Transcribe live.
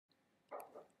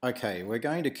Okay, we're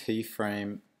going to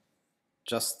keyframe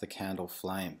just the candle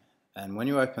flame, and when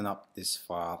you open up this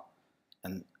file,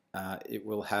 and it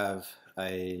will have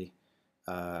a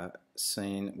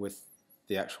scene with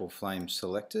the actual flame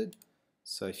selected.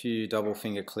 So if you double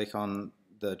finger click on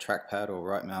the trackpad or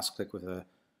right mouse click with a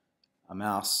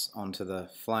mouse onto the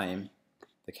flame,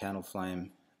 the candle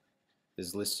flame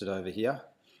is listed over here.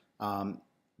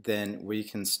 Then we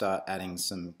can start adding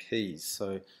some keys.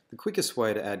 So the quickest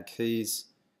way to add keys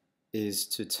is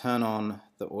to turn on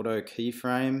the auto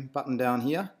keyframe button down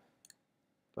here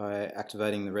by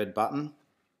activating the red button.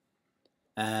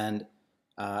 And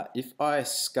if I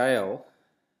scale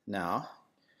now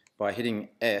by hitting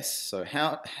S, so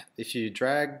if you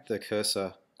drag the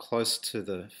cursor close to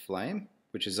the flame,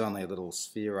 which is only a little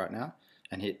sphere right now,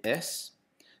 and hit S,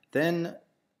 then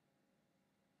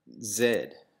Z.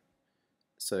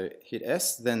 So hit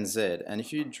S, then Z, and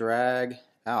if you drag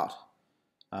out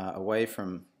away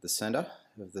from the center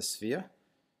of the sphere,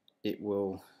 it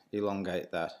will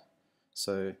elongate that.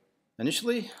 So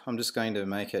initially I'm just going to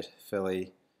make it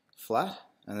fairly flat,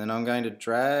 and then I'm going to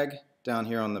drag down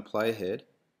here on the playhead.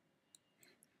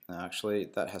 Actually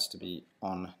that has to be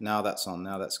on. Now that's on,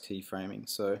 now that's keyframing.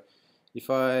 So if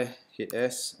I hit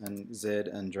S and Z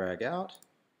and drag out,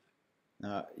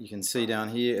 you can see down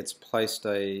here it's placed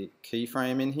a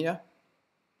keyframe in here.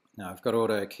 Now I've got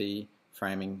auto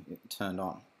keyframing turned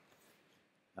on.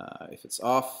 If it's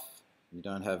off, you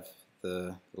don't have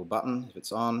the little button. If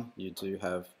it's on, you do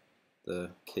have the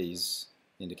keys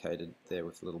indicated there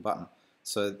with the little button.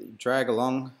 So drag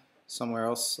along somewhere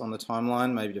else on the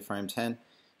timeline, maybe to frame 10,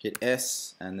 hit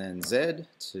S and then Z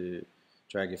to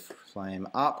drag your flame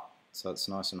up so it's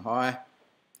nice and high.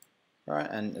 Right,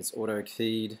 and it's auto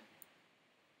keyed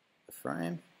the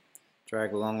frame.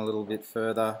 Drag along a little bit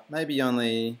further. Maybe you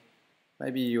only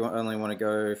want to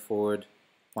go forward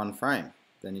one frame.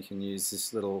 Then you can use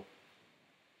this little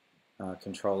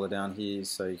controller down here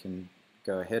so you can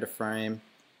go ahead a frame,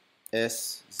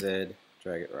 S, Z,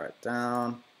 drag it right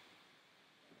down.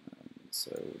 So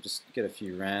we'll just get a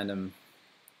few random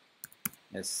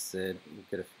S, Z, we'll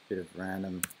get a bit of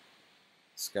random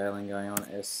scaling going on,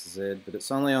 S, Z, but it's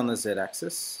only on the Z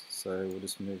axis, so we'll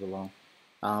just move along.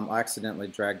 I accidentally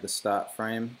dragged the start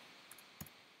frame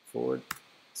forward.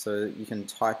 So you can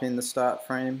type in the start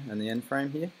frame and the end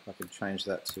frame here. I could change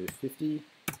that to 50.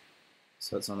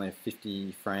 So it's only a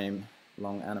 50 frame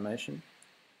long animation.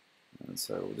 And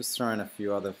so we'll just throw in a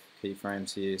few other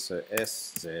keyframes here. So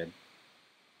S, Z,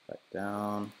 back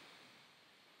down.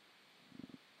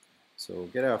 So we'll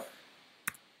get our,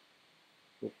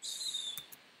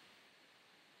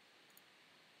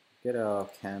 get our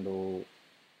candle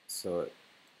so it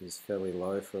is fairly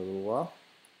low for a little while.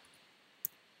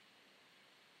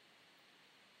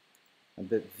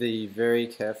 But be very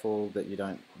careful that you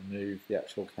don't move the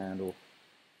actual candle.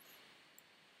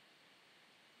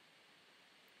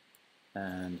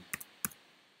 And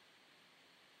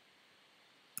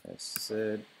SZ,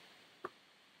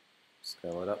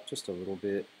 scale it up just a little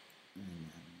bit, and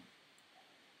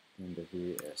then into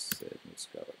here, SZ, we'll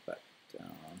scale it back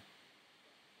down.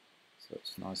 So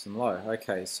it's nice and low.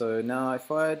 Okay, so now if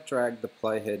I drag the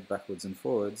playhead backwards and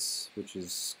forwards, which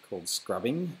is called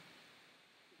scrubbing,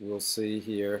 we'll see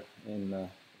here in the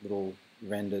little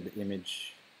rendered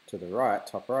image to the right,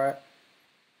 top right,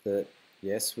 that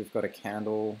yes, we've got a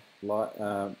candle light,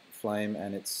 flame,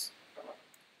 and it's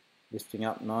lifting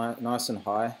up nice and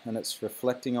high, and it's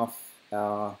reflecting off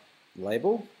our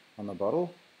label on the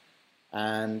bottle,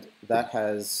 and that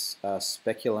has a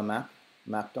specular map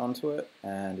mapped onto it,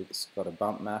 and it's got a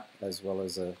bump map as well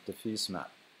as a diffuse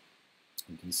map.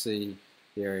 You can see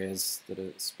the areas that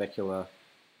are specular,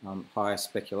 high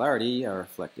specularity are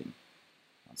reflecting.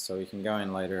 So we can go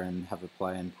in later and have a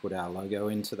play and put our logo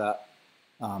into that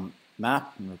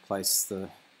map and replace the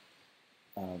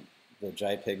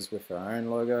JPEGs with our own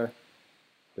logo.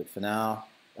 But for now,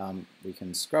 we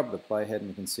can scrub the playhead and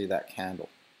we can see that candle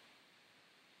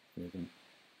moving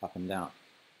up and down.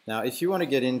 Now, if you want to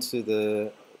get into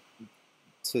the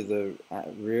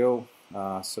real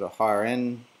sort of higher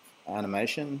end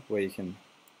animation where you can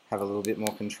have a little bit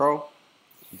more control,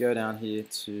 you go down here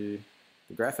to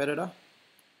the graph editor,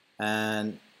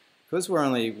 and because we're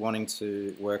only wanting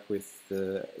to work with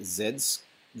the Z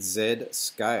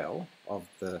scale of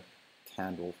the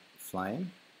candle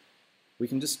flame, we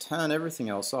can just turn everything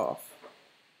else off,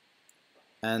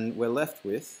 and we're left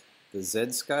with the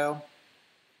Z scale,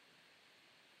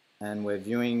 and we're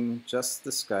viewing just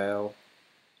the scale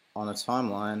on a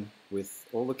timeline with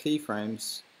all the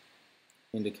keyframes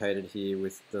indicated here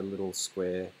with the little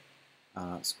squares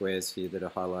here that are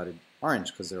highlighted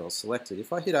orange because they're all selected.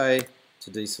 If I hit A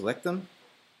to deselect them.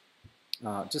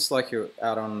 Just like you're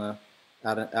out on the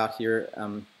out here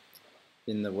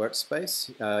in the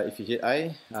workspace. If you hit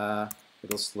A,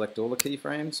 it'll select all the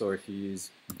keyframes, or if you use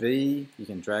B, you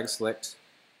can drag select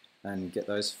and get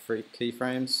those free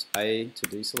keyframes. A to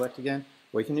deselect again,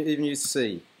 or you can even use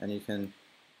C and you can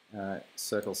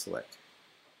circle select.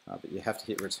 But you have to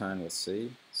hit return with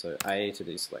C, so A to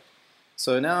deselect.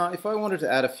 So now if I wanted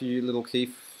to add a few little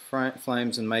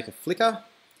keyframes and make a flicker,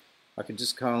 I could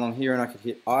just come along here and I could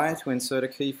hit I to insert a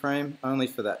keyframe only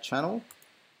for that channel,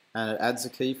 and it adds a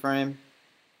keyframe.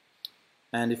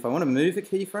 And if I want to move a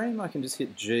keyframe, I can just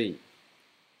hit G.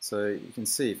 So you can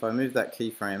see if I move that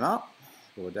keyframe up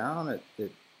or down,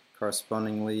 it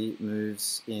correspondingly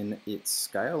moves in its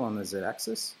scale on the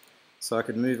Z-axis. So I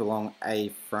could move along a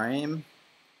frame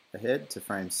ahead to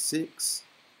frame 6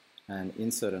 and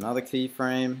insert another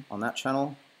keyframe on that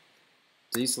channel.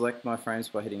 Deselect my frames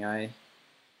by hitting A.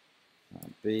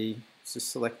 B,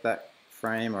 just select that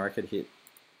frame, or I could hit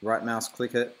right mouse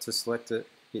click it to select it,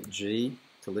 hit G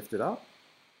to lift it up.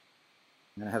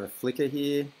 I'm going to have a flicker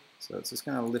here, so it's just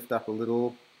going to lift up a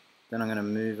little. Then I'm going to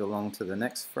move along to the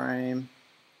next frame.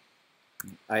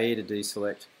 A to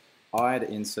deselect, I to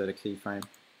insert a keyframe.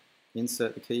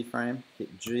 Insert the keyframe,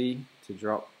 hit G to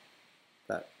drop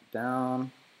that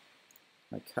down.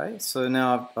 Okay, so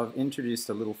now I've introduced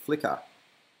a little flicker.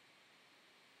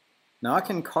 Now I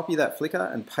can copy that flicker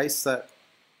and paste that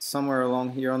somewhere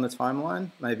along here on the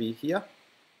timeline, maybe here,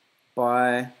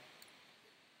 by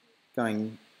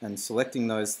going and selecting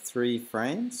those 3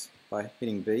 frames by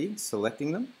hitting B,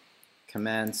 selecting them,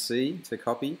 Command C to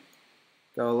copy,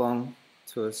 go along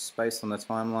to a space on the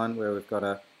timeline where we've got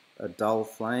a dull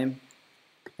flame,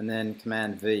 and then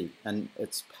Command V, and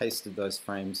it's pasted those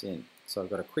frames in. So I've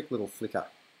got a quick little flicker,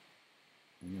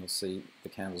 and you'll see the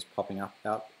candles popping up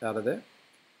out of there.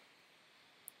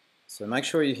 So make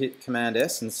sure you hit Command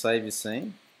S and save your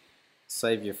scene,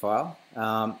 save your file,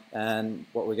 and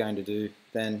what we're going to do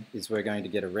then is we're going to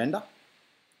get a render.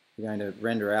 We're going to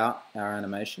render out our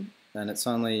animation, and it's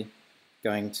only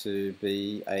going to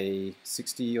be a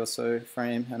 60 or so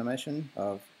frame animation.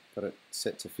 I've got it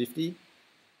set to 50.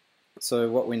 So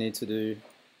what we need to do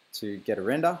to get a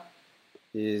render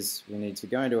is we need to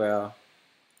go into our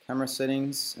camera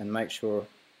settings and make sure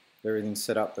everything's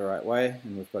set up the right way,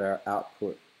 and we've got our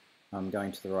output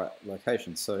going to the right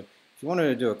location. So if you want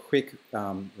to do a quick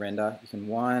render, you can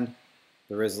wind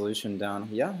the resolution down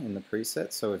here in the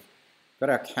preset. So we've got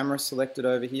our camera selected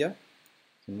over here.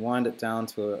 You can wind it down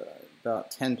to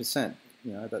about 10%.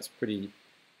 You know, that's pretty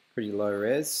low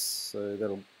res, so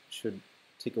that'll should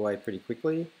tick away pretty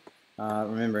quickly.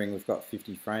 Remembering we've got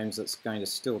 50 frames, that's going to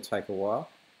still take a while.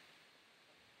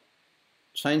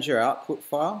 Change your output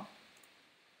file.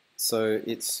 So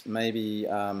it's maybe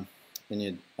in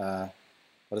your,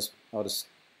 I'll just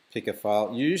pick a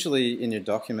file. Usually in your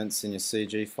documents in your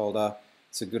CG folder,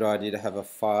 it's a good idea to have a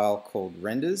file called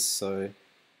renders. So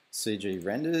CG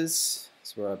renders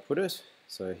is where I put it.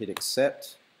 So hit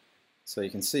accept. So you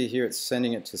can see here it's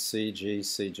sending it to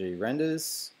CG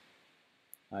renders.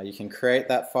 You can create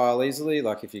that file easily,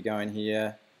 like if you go in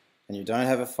here and you don't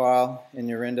have a file in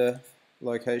your render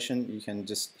location, you can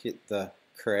just hit the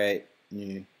create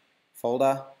new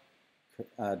folder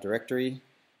directory,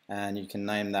 and you can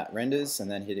name that renders and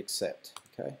then hit accept.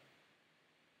 Okay.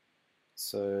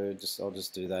 So I'll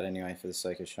just do that anyway for the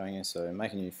sake of showing you. So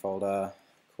make a new folder,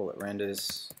 call it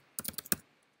renders.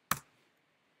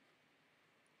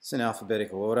 It's in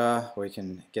alphabetical order, or you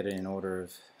can get it in order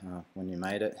of when you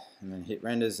made it, and then hit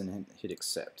renders and hit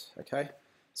accept. Okay,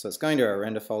 so it's going to our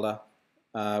render folder.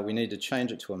 We need to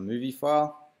change it to a movie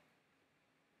file,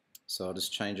 so I'll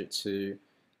just change it to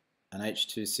an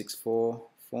H.264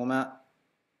 format,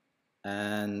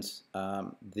 and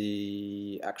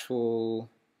the actual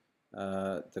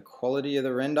the quality of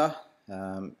the render.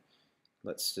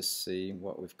 Let's just see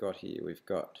what we've got here. We've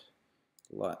got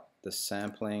the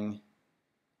sampling.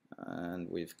 And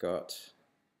we've got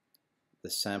the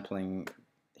sampling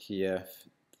here.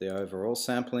 The overall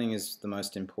sampling is the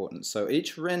most important. So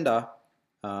each render,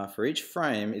 for each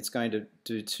frame, it's going to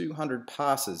do 200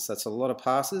 passes. That's a lot of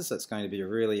passes. That's going to be a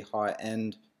really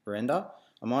high-end render.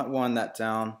 I might wind that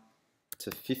down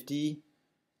to 50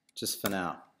 just for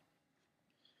now.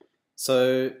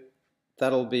 So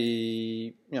that'll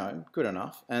be, good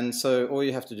enough. And so all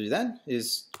you have to do then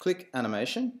is click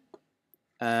animation,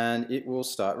 and it will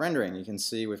start rendering. You can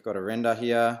see we've got a render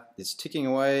here. It's ticking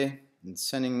away and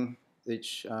sending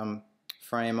each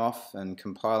frame off and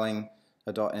compiling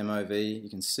a .mov. You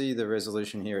can see the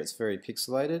resolution here. It's very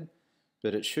pixelated,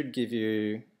 but it should give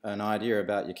you an idea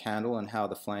about your candle and how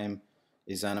the flame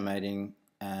is animating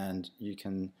and you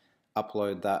can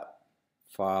upload that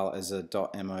file as a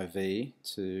 .mov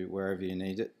to wherever you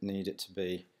need it to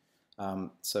be.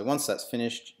 So once that's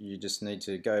finished, you just need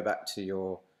to go back to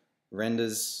your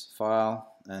renders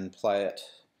file and play it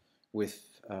with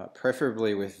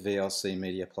preferably with VLC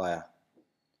Media Player.